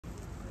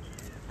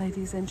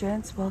Ladies and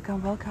gents,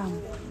 welcome,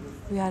 welcome.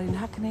 We are in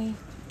Hackney,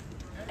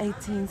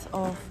 18th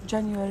of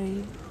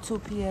January, 2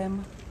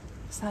 p.m.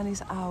 Sun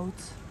is out.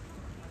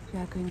 We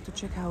are going to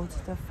check out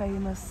the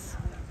famous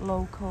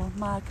local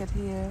market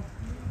here.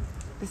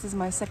 This is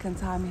my second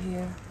time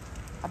here.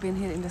 I've been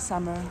here in the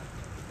summer.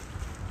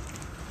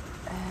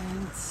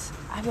 And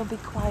I will be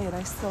quiet,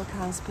 I still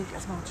can't speak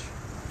as much.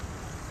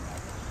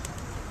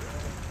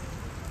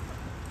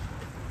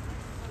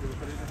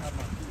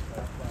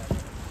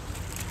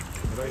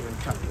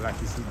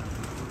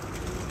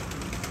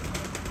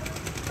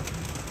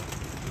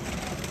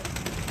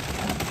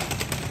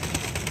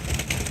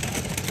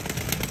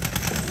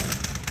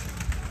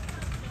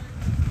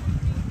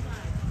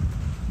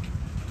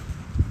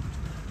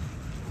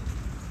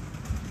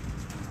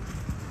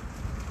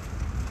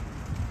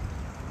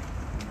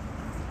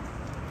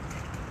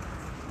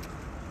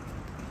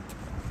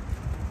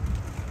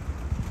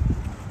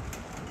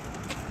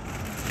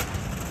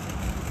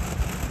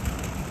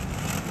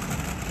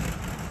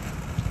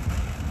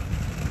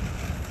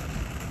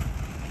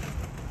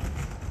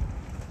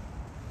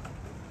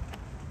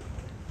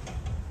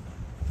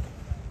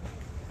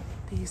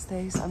 These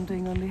days I'm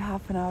doing only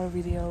half-an-hour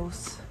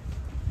videos.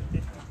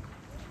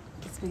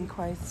 It's been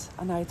quite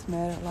a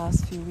nightmare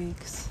last few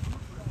weeks.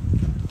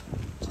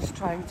 Just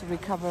trying to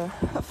recover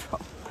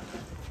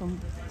from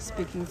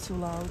speaking too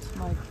loud.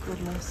 My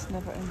goodness,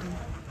 never ending.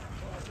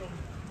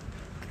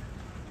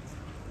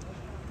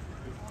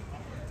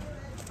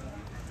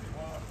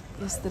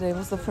 Yesterday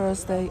was the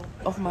first day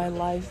of my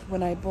life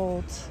when I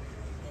bought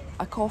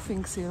a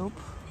coughing syrup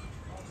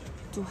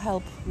to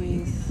help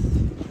with,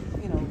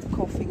 you know,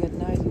 coughing at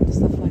night and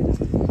stuff like that.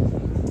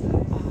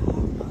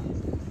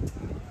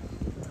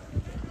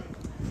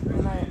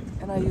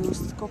 And I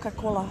used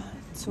Coca-Cola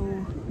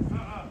to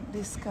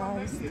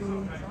disguise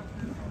the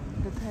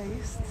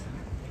taste.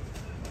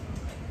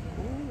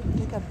 Ooh,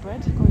 they got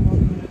bread going on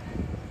here.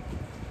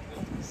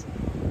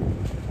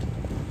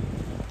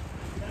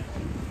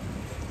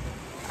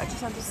 I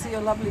just want to see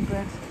your lovely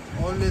bread.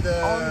 Only the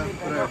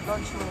bread.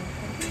 Don't you?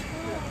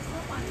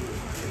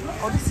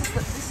 Oh, this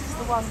is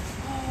the one.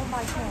 Oh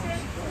my god.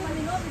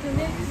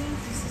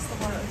 This is the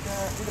one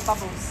with the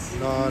bubbles.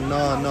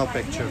 No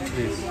picture,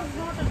 please.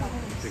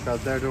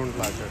 Because they don't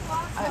like it.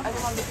 I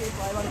don't want the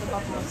people, I want the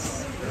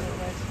bubbles.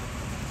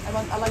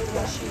 I like the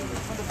machine,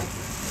 not the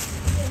people.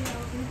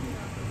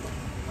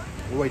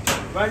 Wait.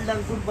 Well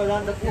done, good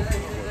balan the cook.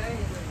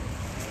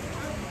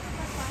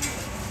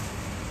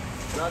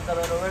 Not the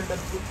well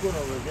done cook ko no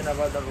jina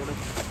bada rode.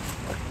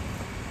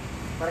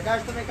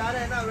 Prakash tumhe kha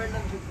rahe na well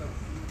done cook.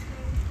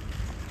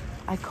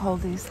 I call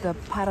this the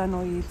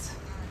paranoid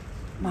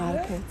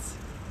market.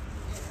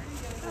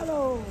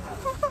 Hello.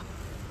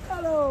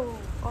 Hello.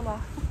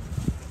 Hola.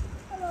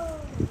 Hello.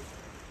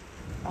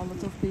 A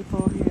lot of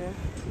people here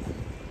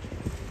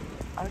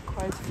are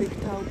quite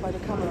freaked out by the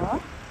camera.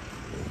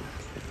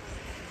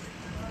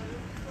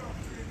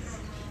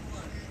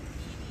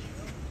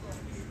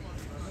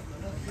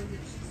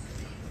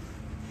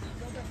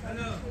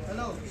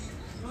 Hello.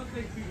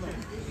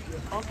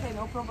 Okay,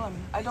 no problem.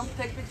 I don't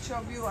take picture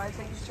of you, I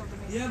take picture of the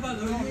music. Yeah, but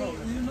you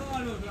know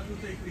I don't have to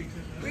take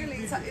pictures. Really,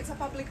 it's a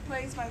public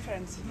place, my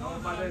friends. No,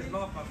 but there's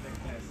no public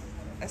place.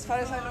 As far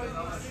as I know it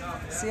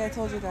is. See, I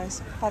told you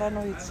guys,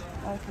 paranoid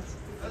market.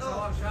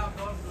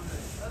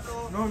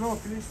 No,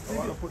 please.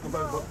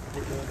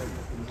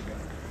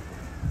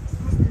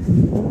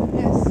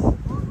 Yes.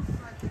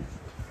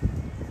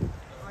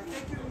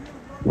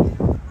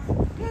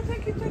 Yeah,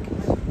 take it.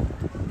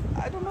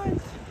 I don't mind.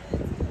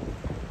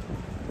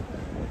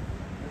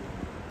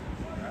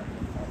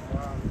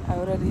 I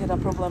already had a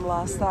problem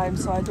last time,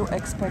 so I do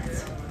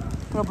expect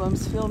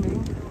problems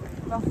filming.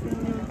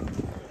 Nothing new.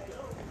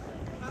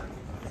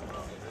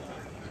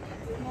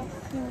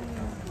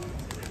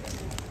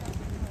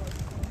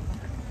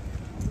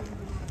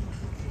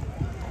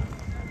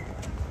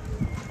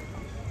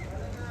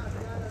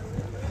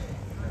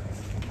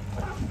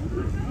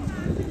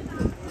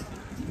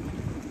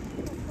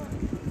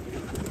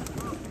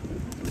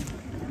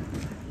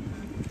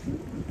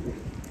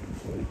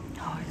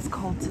 Oh, it's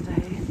cold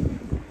today.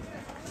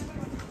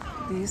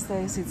 These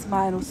days it's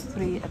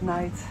 -3 at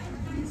night,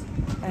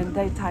 and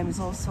daytime is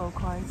also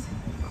quite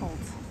cold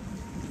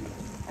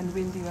and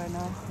windy right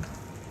now.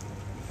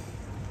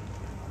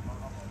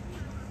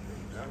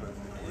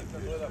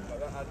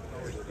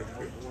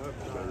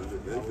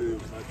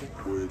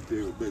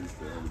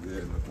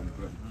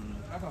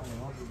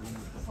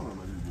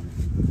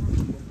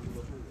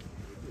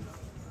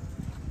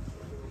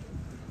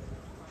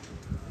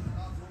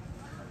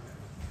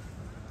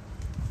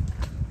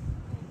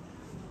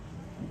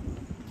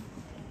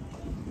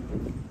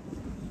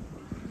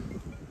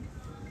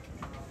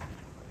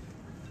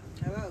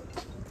 Hello.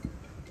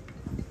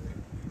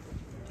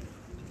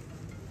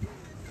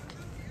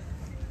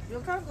 You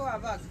can't go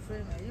about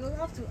framing. You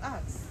have to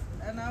ask,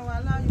 and I will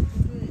allow you to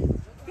do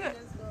it. Yeah,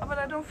 but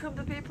I don't film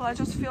the people, I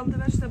just film the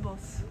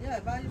vegetables. Yeah,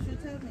 but you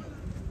should tell me.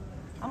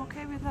 I'm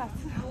okay with that.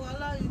 I will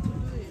allow you to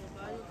do it.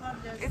 But You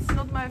can't just... It's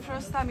not my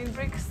first time in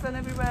Brixton.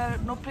 Everywhere,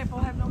 no people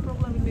have no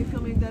problem with me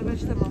filming their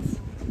vegetables.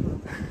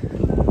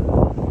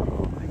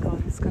 Oh my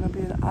god, it's gonna be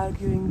an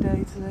arguing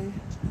day today.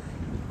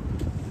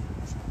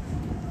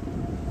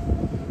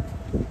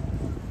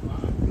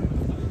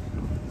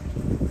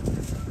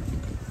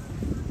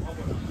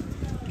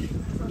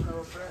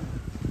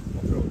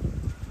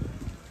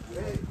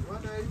 Hey,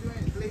 what are you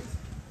doing, please?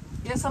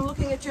 Yes, I'm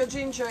looking at your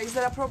ginger. Is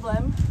there a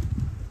problem?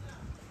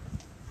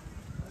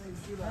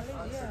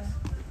 Yeah.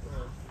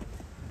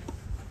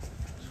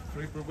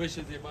 Free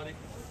publicity, buddy.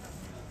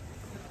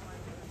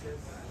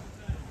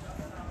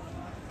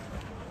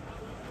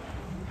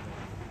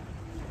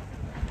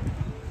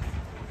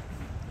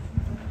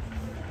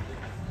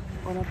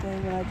 On a day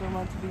when I don't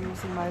want to be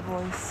using my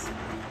voice,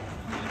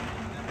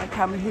 I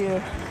come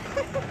here.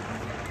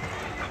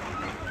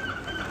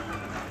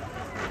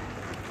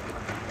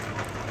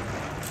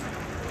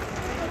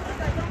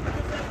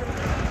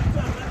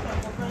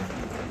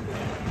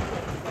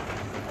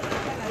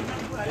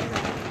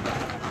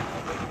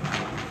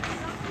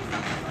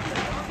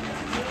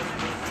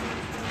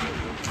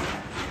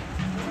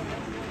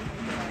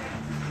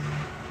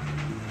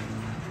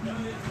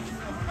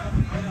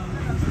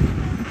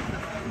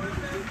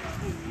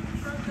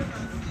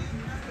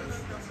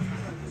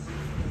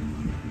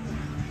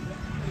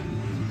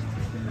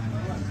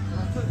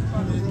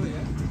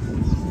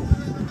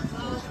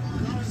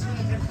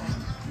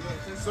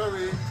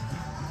 Sorry,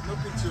 no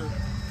picture.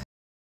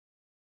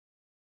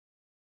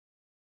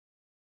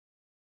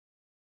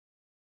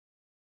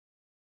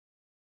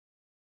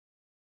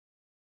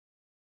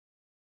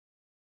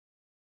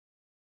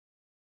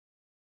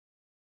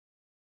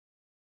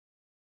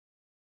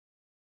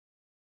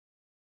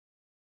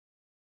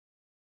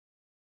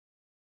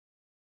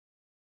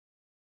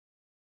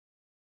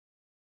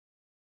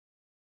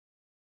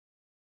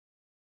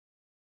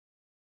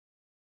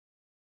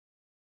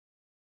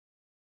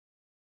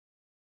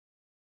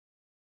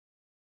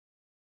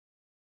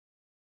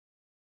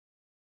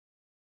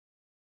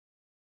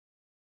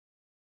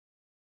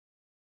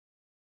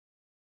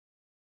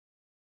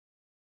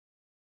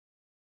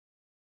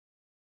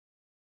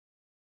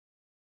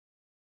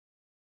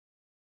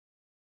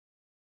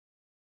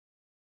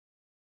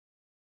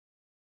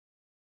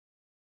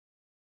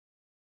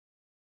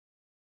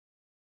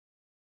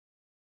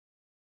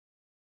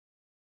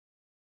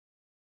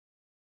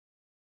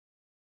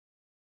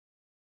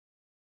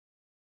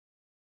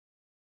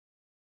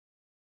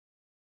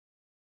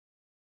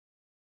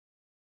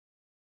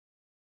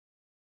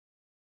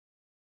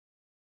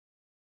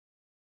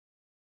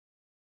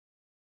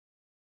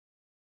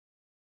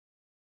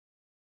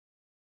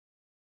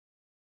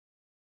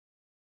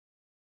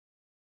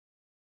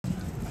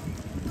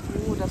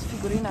 Ooh, that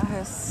figurine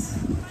has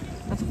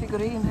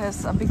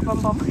a big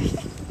bum bum.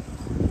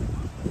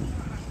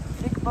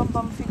 Big bum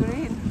bum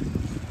figurine.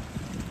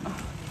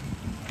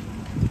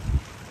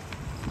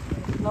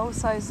 No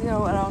size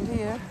 0 around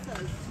here.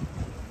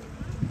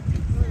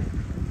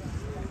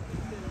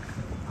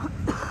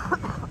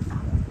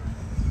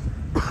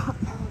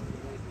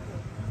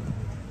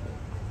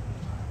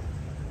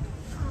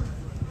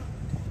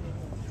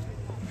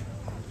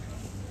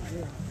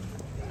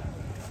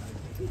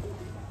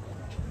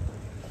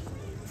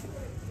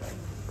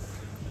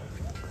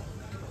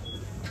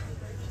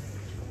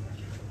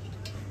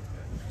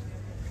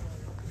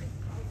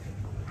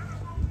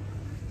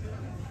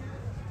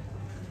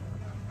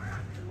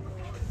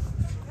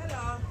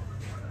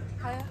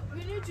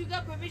 We need to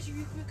get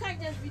permission. We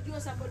can't just video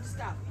somebody's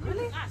stuff. You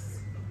need to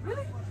ask.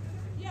 Really?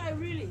 Yeah,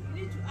 really.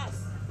 You need to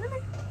ask.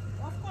 Really?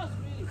 Of course,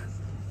 really.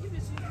 If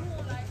it's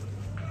more like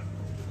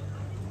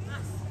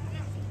ask.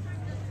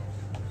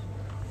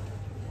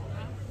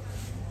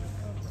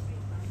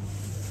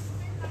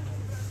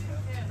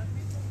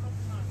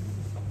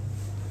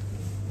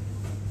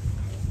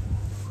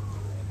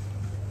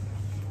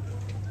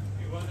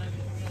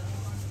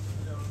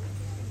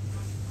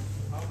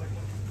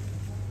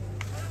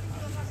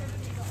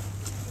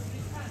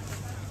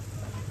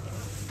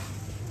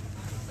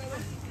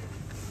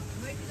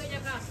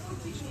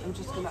 I'm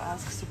just gonna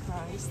ask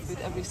surprised with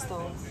every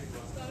stall.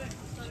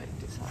 Check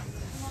this out.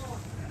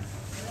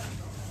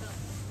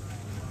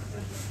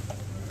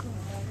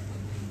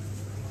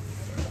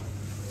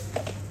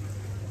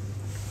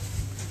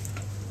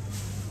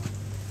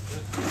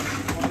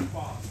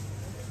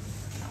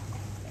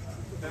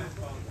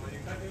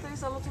 There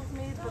is a lot of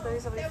meat, but there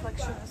is a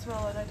reflection as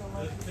well, and I don't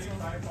like it. So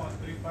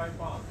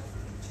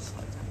just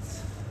like that.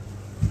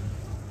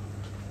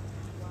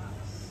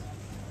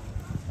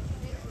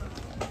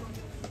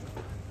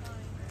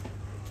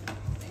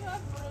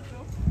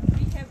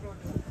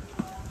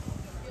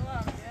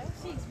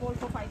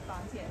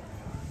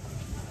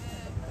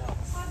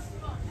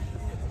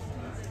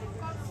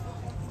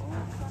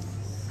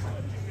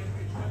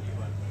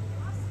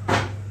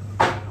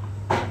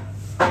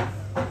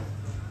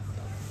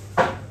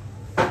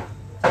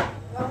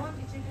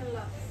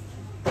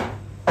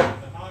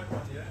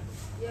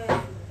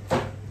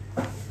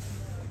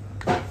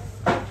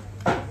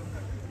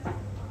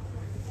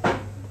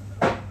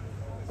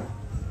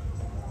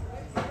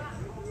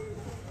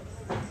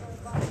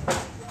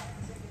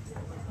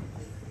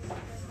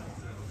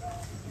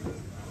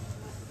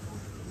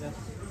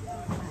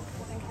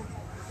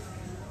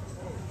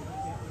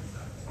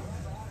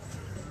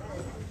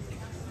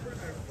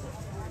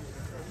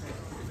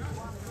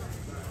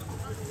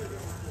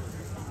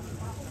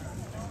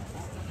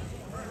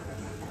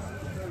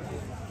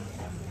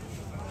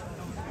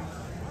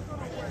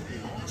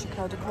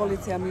 how the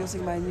quality. I'm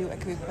using my new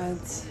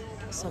equipment,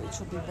 so it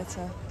should be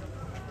better.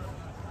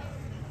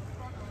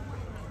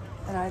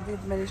 And I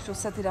did manage to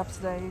set it up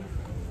today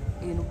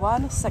in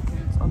 1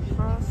 second on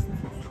first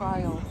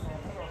trial,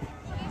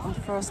 on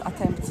first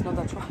attempt,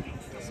 not a trial,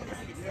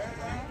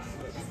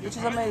 which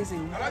is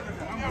amazing.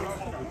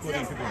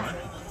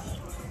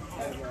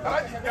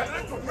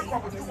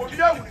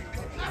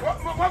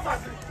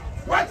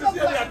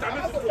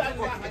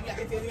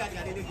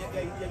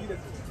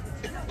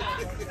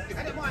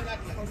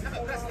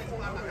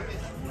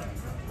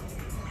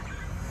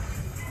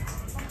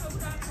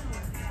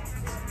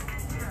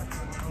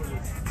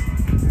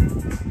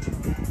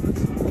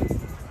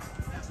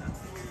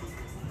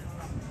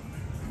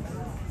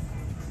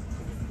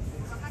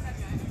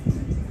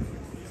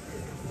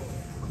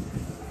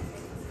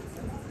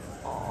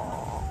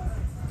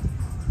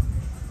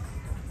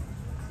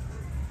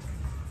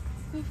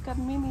 We've got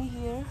Mimi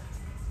here.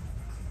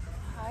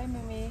 Hi,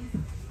 Mimi.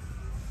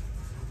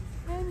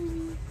 Hi,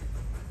 Mimi.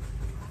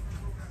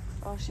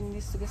 Oh, she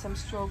needs to get some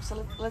strokes.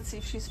 So let's see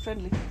if she's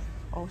friendly.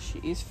 Oh, she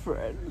is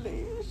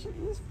friendly. She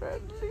is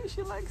friendly.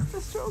 She likes the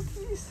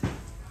strokies.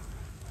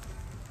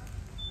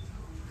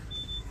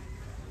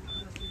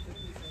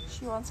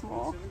 She wants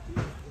more.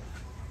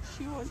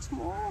 She wants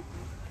more.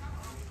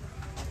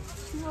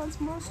 She wants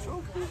more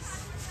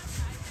strokies.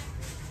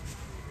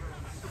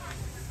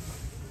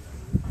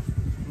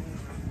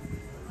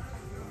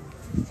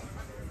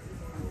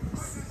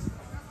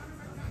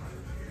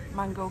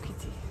 Mango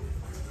kitty.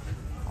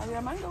 Are you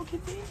a mango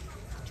kitty?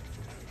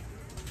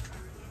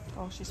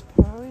 Oh, she's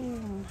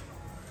purring.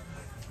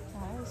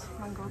 Nice,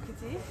 mango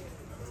kitty.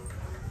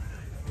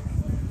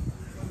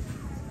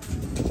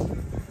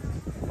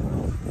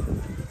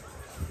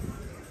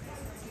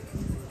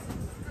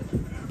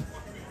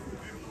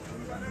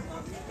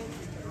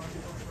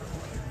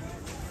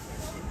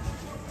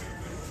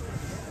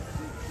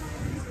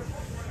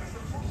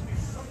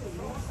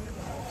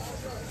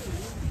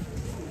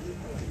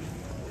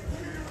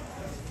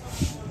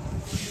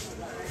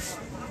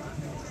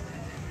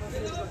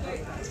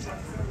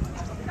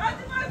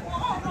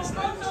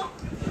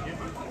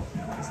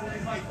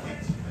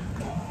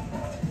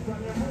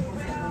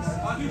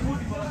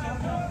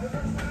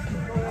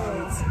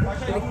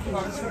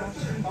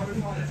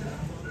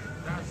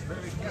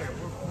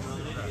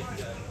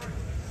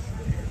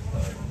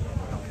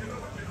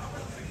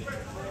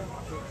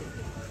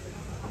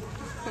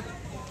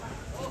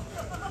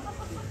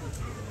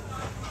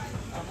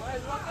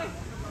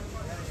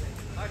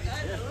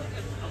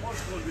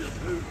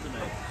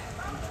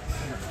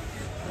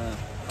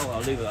 Oh,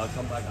 I'll leave it. I'll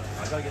come back.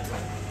 I gotta get some.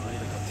 I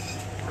need a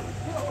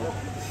couple.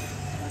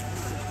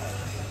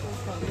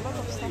 A lot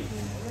of stuff in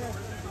here.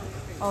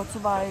 Oh, to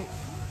buy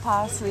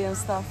parsley and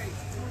stuff.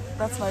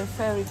 That's my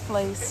favorite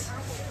place.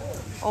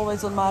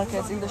 Always on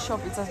markets. In the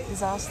shop, it's a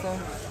disaster.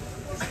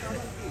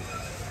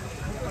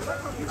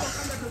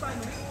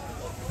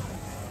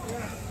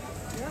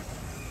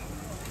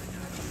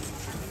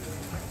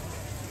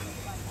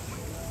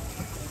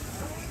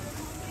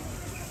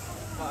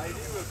 I do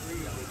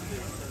agree with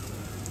this.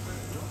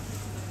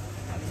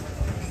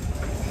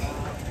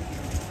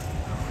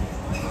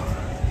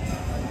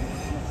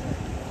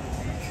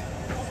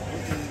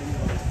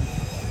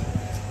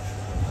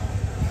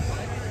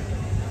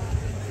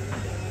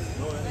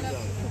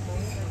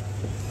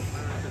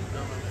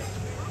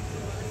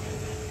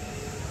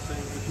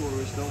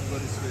 Tourists don't go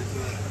this way, so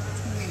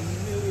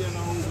million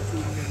hours of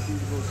food and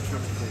people go to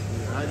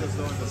here. I just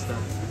don't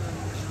understand.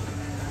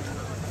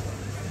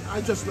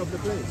 I just love the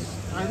place.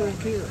 I don't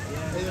care.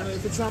 And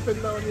if it's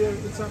happened down here,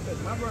 it's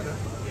happened. My brother,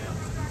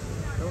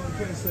 I was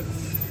 27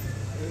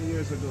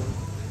 years ago,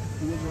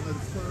 he was one of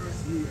the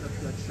first youth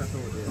that shut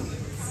out there.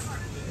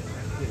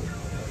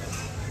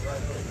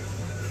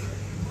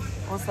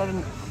 What's that?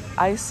 An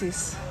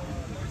ISIS.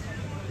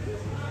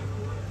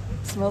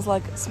 Smells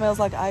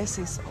like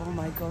ISIS. Oh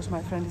my gosh,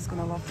 my friend is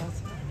gonna love that.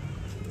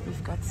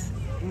 We've got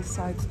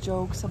inside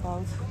jokes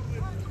about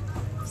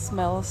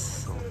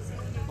smells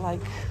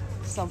like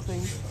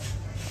something.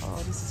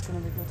 Oh, this is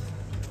gonna be good.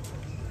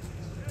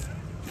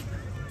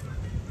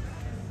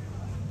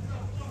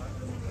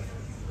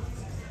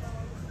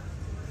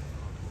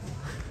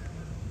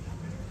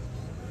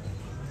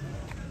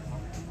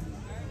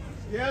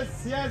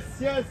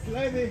 Yes,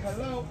 lady,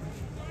 hello.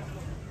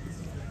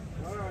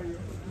 Where are you?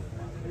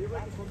 Are you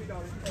waiting for me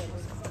down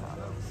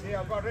here?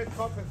 I've got red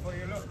carpet for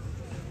you, look.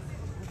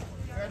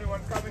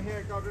 Anyone coming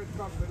here, got red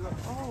carpet, look.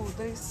 Oh,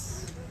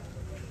 there's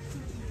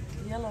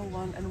yellow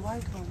one and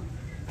white one.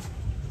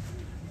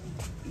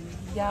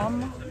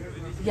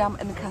 Yam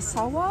and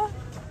cassava?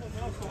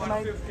 Am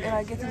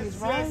I getting it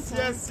right?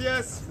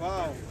 Yes.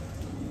 Wow.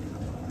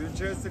 You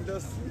interested in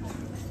this?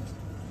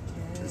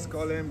 Let's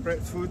call him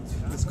breadfruit.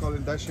 Let's call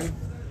him dashing.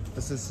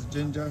 This is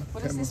ginger.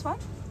 What is this one?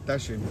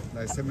 Dashing,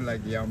 like similar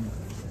like yam.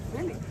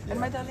 Really? And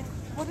my darling,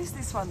 what is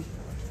this one?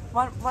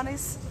 One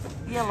is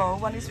yellow,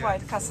 one is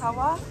white.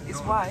 Cassava is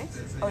white.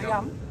 Or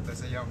yam?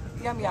 That's a yam.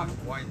 Yam.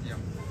 White yam.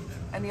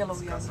 And yellow,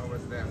 yeah. Because I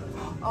was there.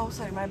 Oh,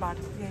 sorry, my bad.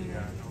 Yeah, yeah.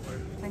 Yeah, no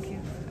worries. Thank you.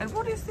 And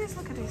what is this?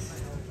 Look at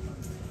this.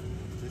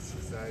 This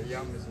is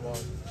yam as well.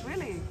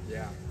 Really?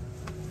 Yeah.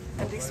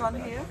 And this one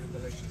here?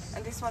 Delicious.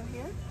 And this one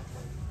here?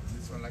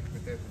 This one like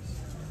potatoes.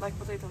 Like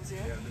potatoes,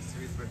 yeah? Yeah, the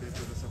sweet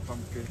potatoes, this is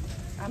pumpkin.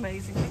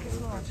 Amazing. Thank you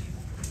so much.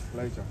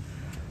 Later.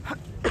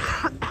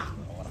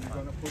 You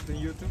gonna put in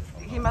YouTube?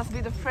 He must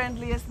be the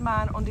friendliest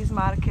man on this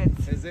market.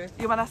 Is it?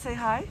 You wanna say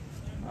hi?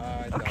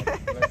 Okay.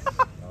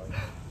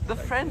 The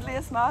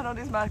friendliest man on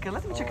this market.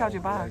 Let me check out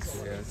your bags.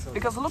 Yeah, so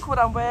Because look what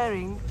I'm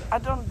wearing. I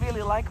don't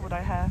really like what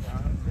I have.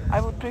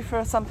 I would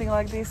prefer something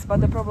like this, but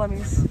the problem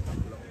is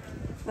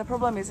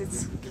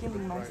it's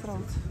killing my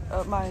throat.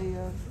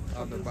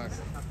 on the back.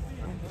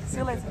 See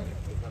you later.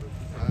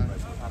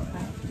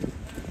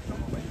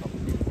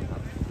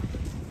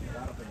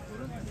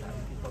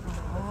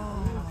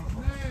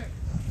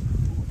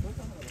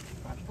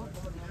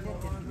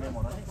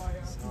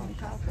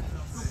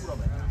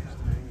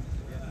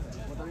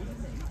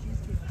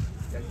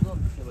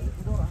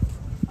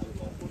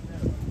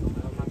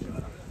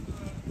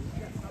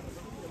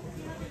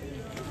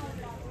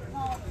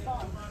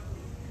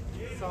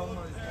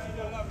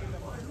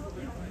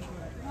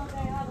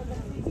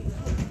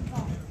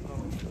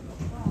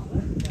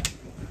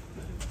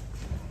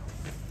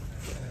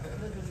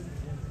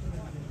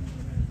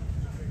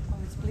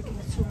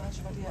 Too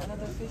much, but yeah,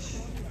 another fish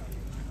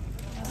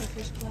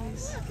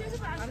place.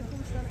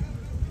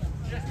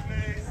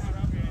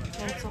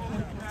 Lots of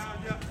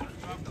markets.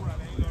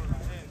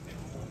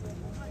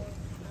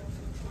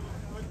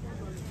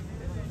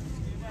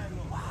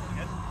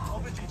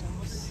 Wow, look at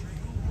those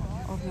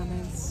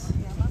ornaments.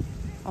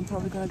 I'm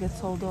probably gonna get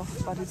sold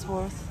off, but it's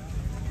worth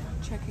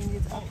checking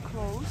it up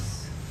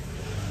close.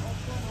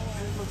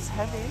 It looks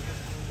heavy.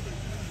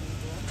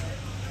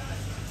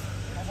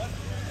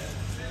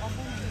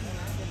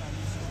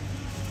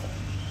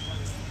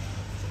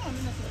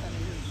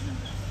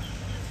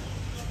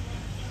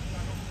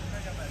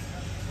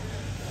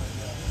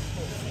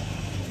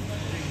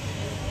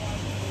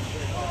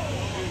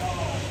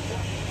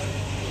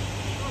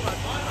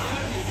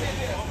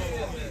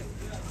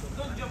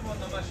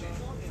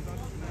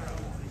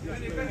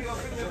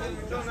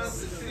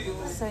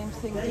 Same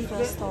thing with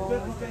the stall.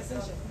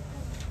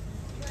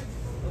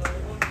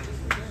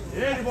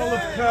 Yeni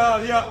balık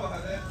kral ya.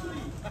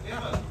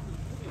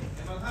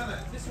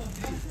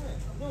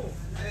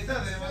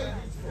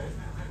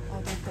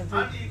 Oh, they've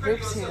got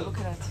ribs here, look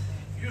at that.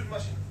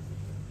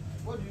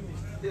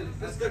 Yeah,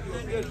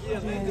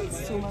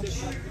 it's too much.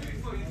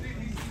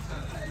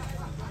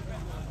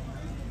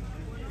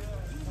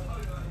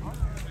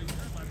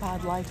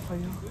 Bad light for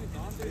you.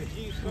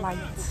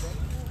 Light.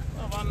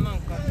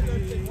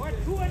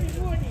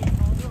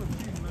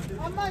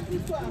 How much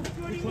this one?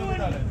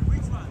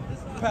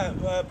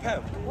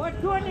 Pam. What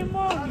 20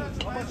 more? How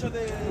much are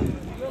they?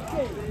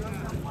 Okay.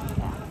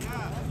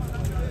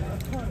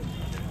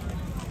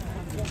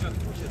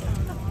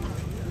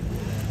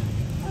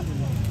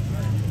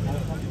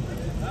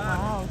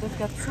 Wow, they've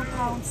got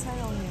 £2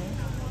 sale here.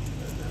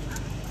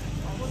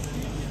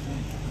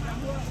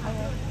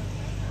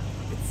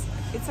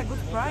 It's a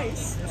good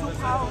price, £2.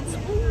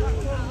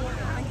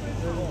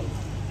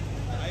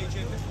 Thank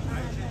you.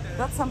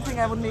 That's something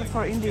I would need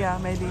for India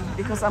maybe,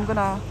 because I'm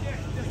gonna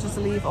just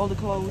leave all the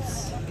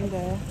clothes in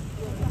there.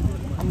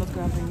 I'm not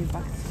gonna bring it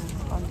back to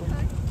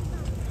London.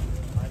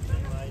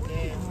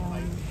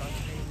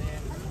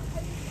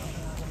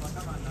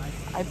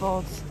 I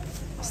bought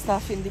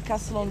stuff in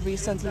Decathlon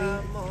recently.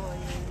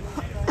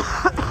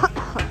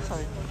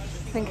 Sorry,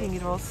 thinking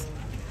it was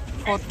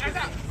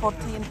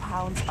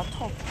 £14 a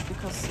top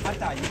because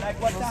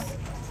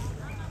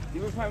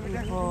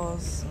it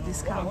was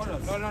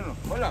discounted. No.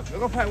 Hold up. We're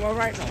gonna find one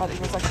right now. But it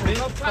was actually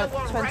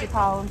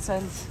 £20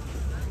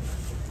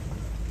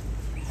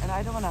 and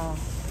I don't wanna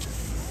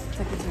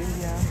take it to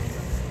India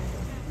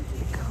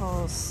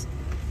because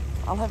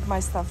I'll have my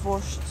stuff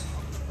washed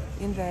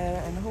in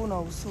there and who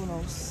knows.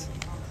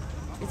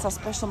 It's a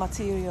special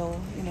material,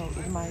 you know,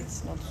 it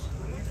might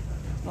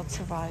not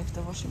survive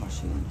the washing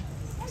machine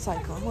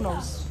cycle. Who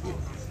knows?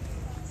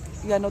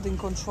 You are not in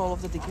control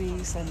of the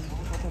degrees and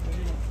whatever,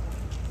 you know.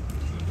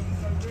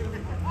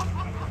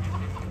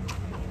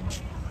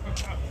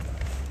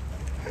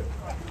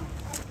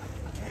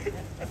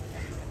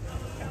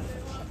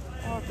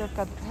 Oh, they've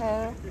got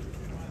hair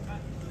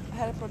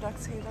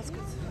products here, that's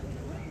good.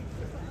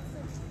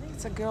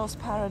 It's a girl's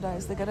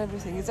paradise, they got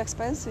everything. It's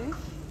expensive,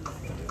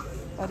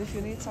 but if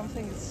you need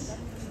something, it's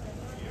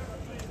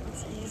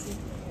easy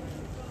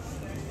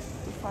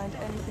to find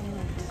anything you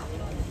need.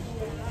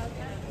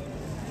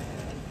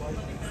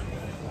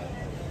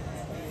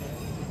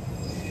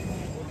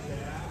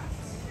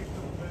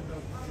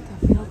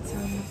 The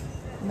Wilton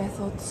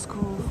Method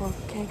School for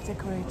Cake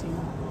Decorating.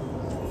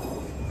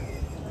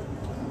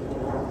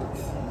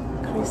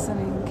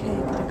 Christening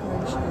cake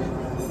decoration.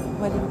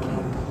 Wedding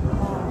cake.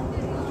 Wow.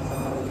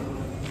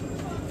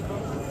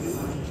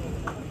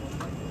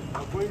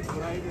 I'm going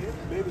Friday,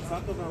 maybe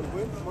Saturday I'm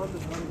going, Monday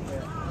I'm going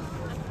there.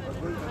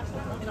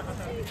 Sorry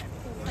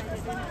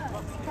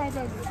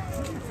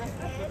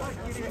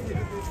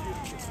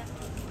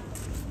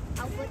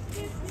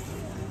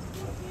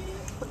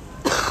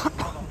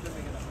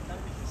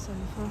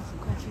for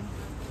coughing.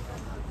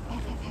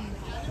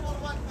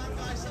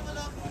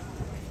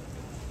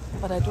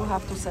 But I do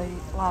have to say,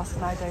 last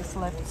night I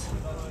slept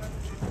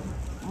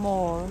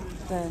more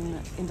than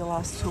in the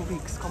last 2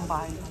 weeks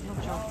combined.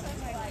 Not joking.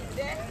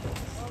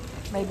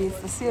 Maybe it's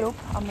the syrup.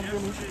 I'm not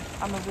really sure.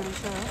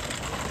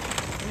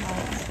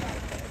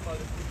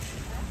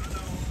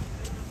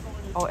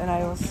 Oh, and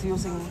I was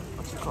using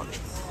what you call it,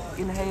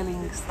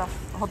 inhaling stuff,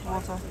 hot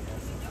water,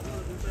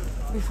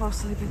 before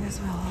sleeping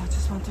as well. I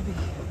just want to be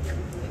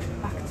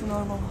back to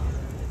normal.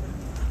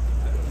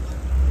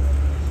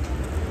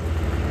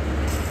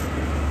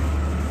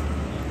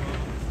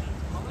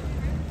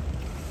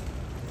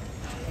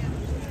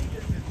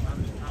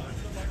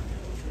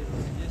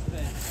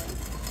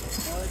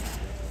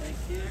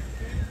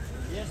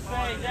 Yes,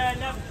 mate, there,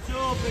 number 2,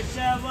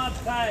 return 1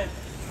 pound.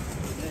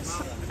 That's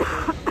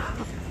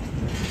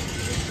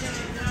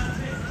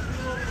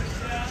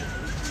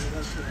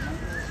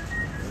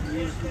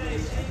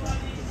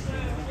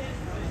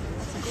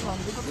a good one.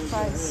 Good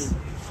price.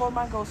 4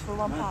 mangoes for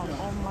 £1.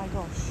 Oh my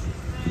gosh.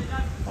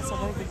 That's a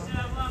very good one.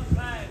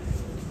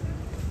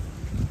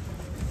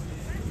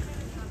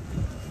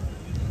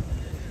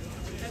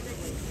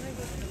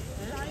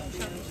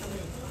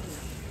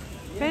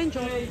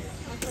 Enjoy.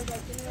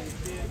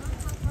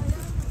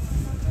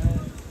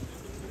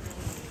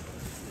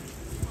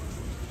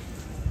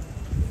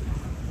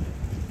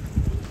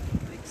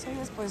 So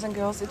yes, boys and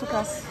girls, it took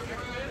us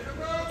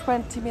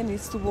 20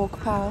 minutes to walk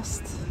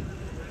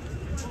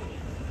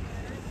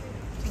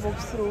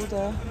through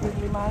the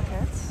Ridley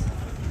Market.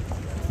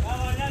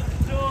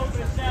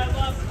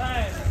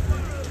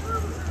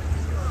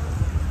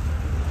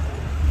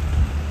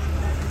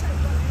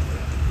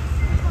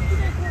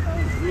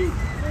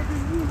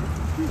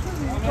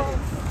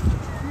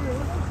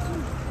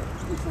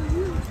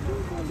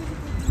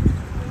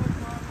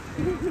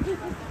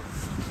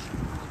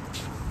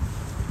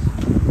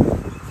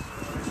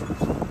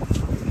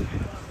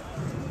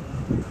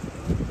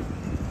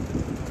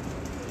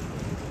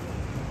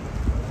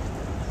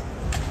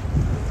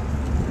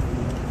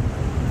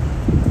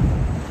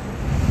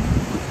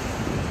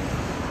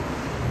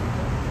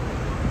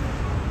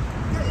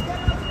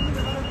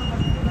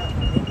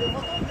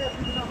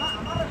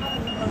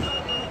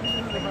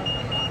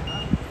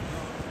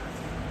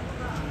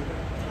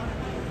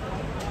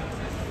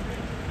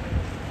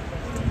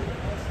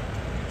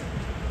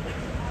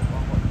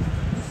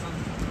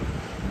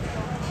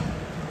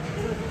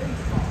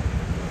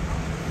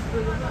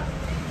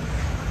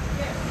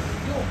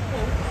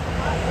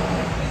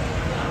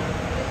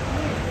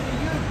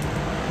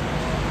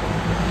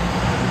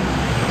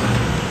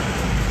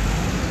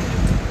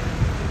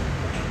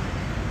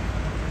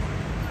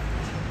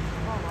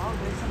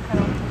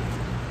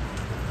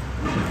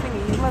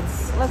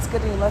 Let's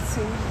get in, let's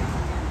see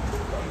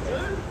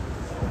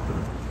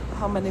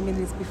how many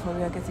minutes before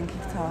we are getting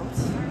kicked out.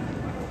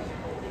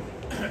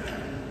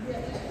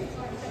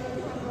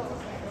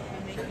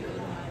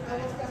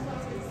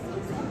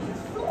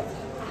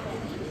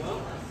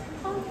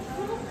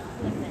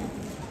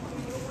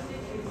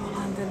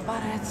 London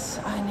Barretts,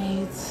 I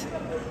need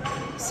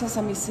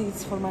sesame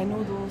seeds for my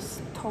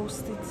noodles,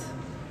 toasted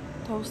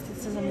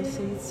sesame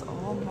seeds.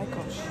 Oh my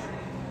gosh,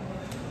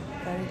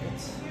 very good.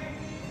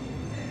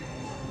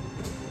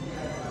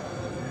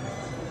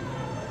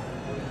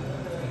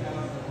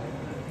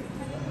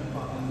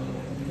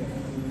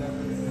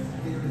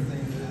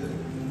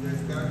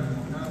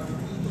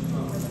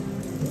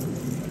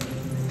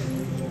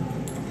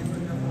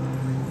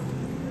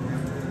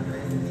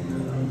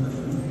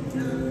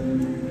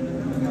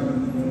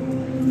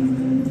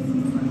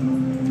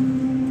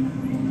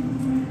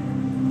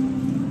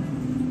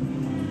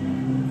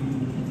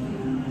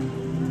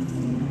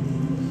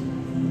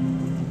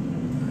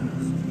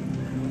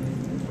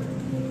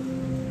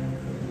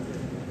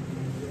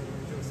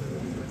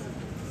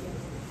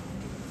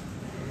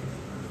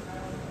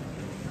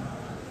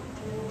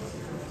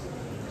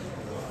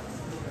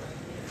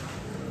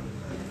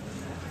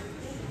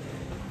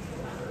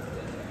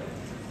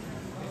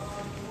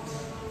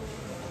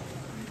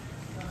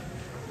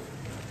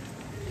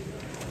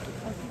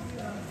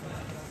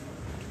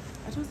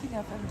 I don't think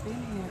I've ever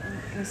been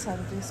here inside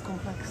of this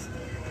complex.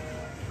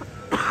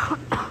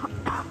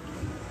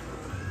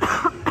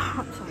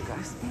 Sorry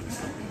guys.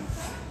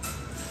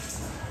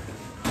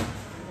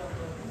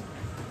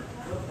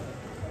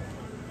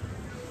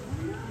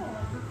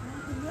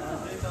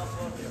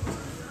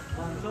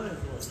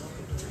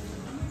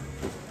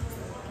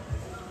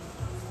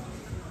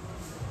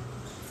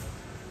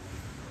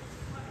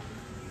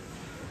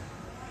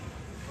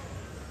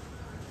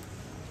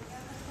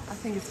 I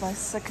think it's my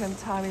second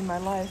time in my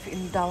life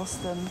in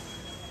Dalston,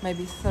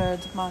 maybe third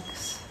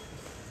max.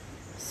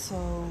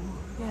 So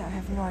yeah, I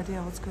have no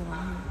idea what's going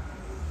on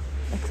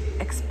here.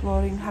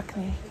 Exploring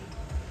Hackney.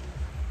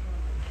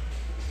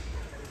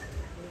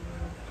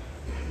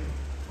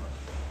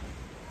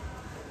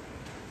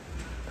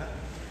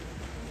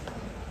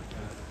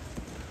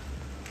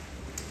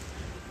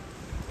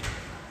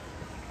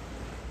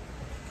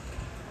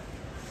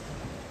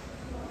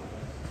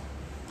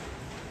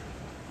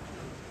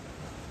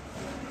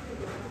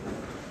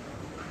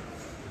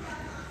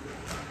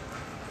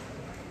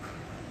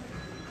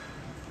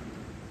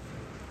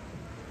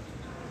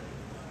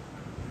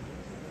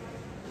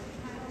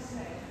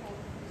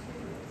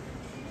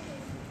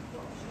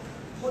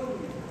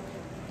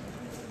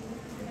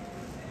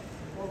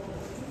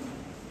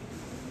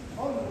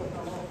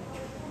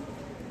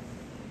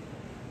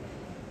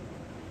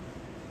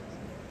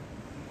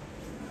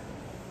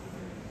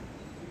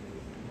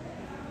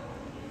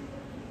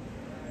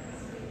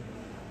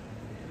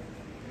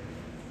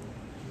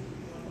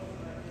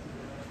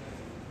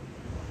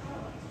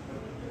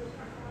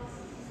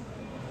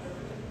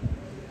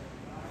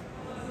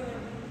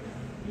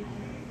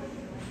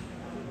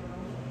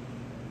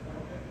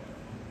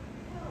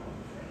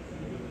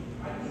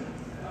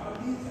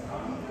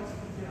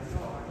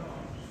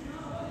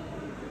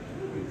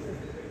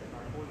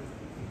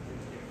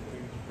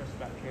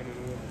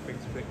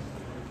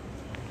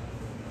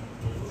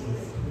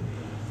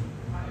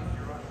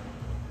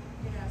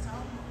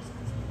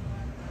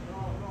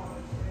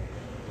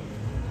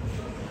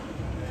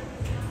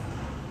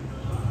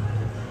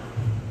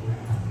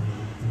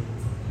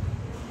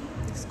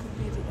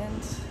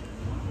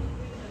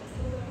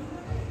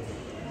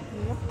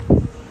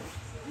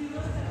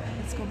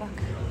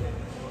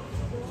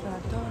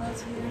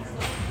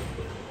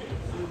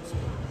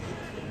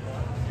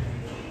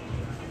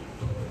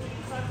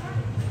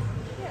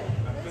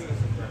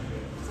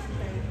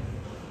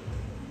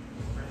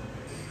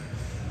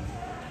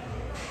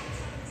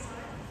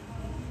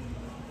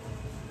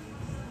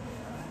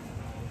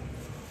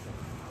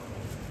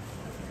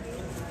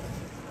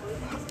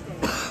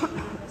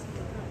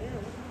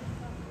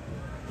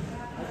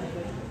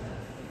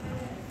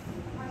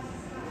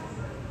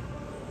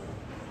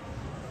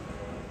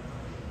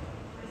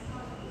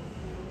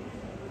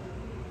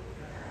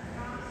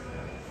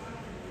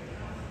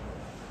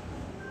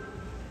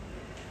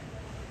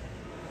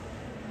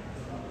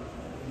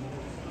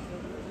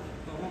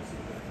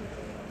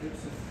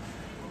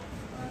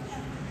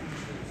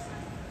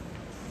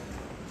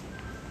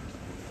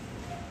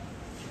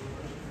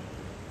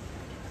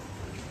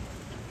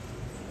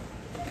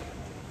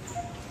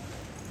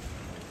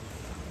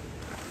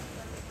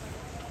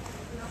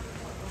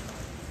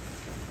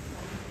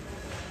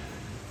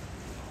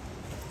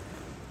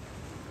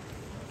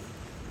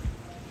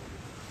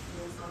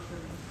 And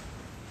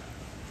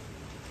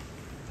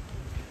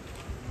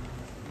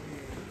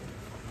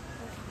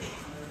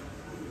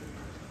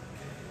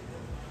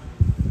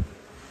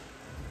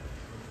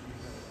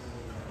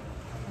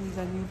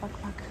the new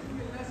backpack.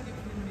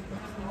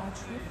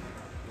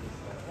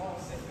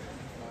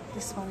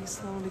 This one is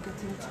slowly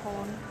getting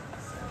torn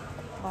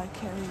by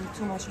carrying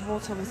too much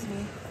water with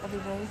me every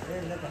day.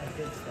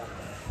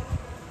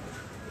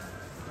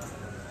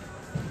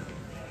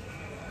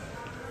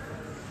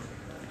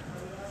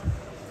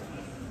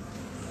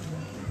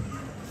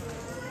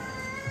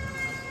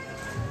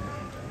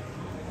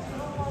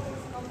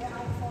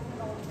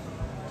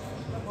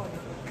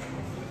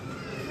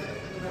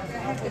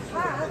 The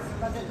flats,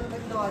 but they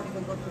don't know I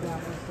didn't go to the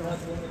Apple store.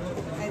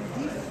 And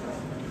this.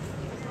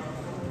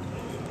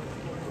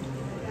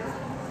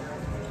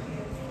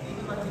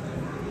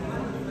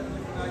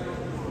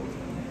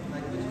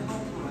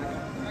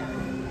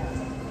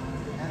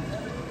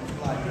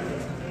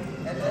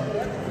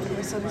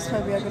 So this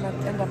way we are going to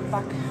end up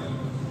back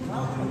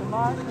on the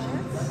market.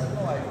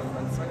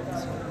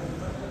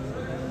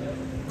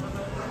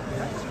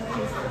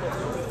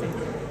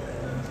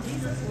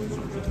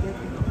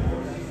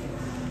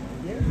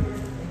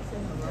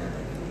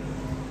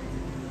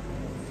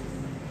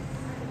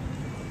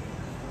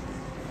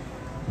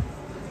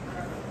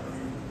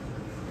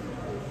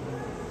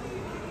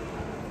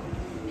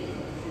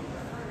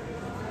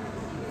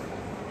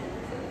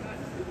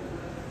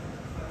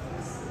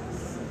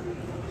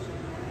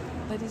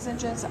 Ladies and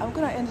gents, I'm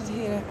gonna end it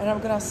here and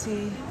I'm gonna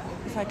see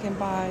if I can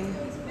buy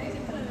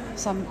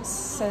some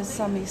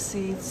sesame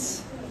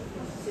seeds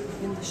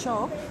in the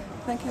shop.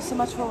 Thank you so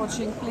much for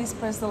watching. Please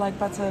press the like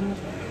button.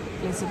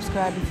 Please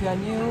subscribe if you are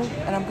new.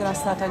 And I'm gonna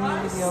start a new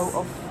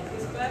video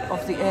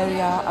of the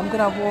area. I'm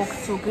gonna walk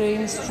to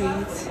Green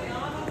Street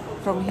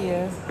from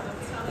here.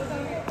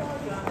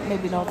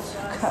 Maybe not.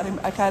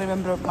 I can't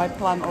remember my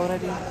plan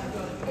already.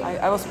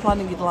 I was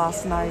planning it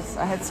last night.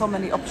 I had so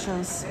many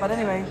options. But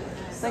anyway,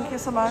 thank you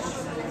so much.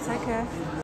 Take care.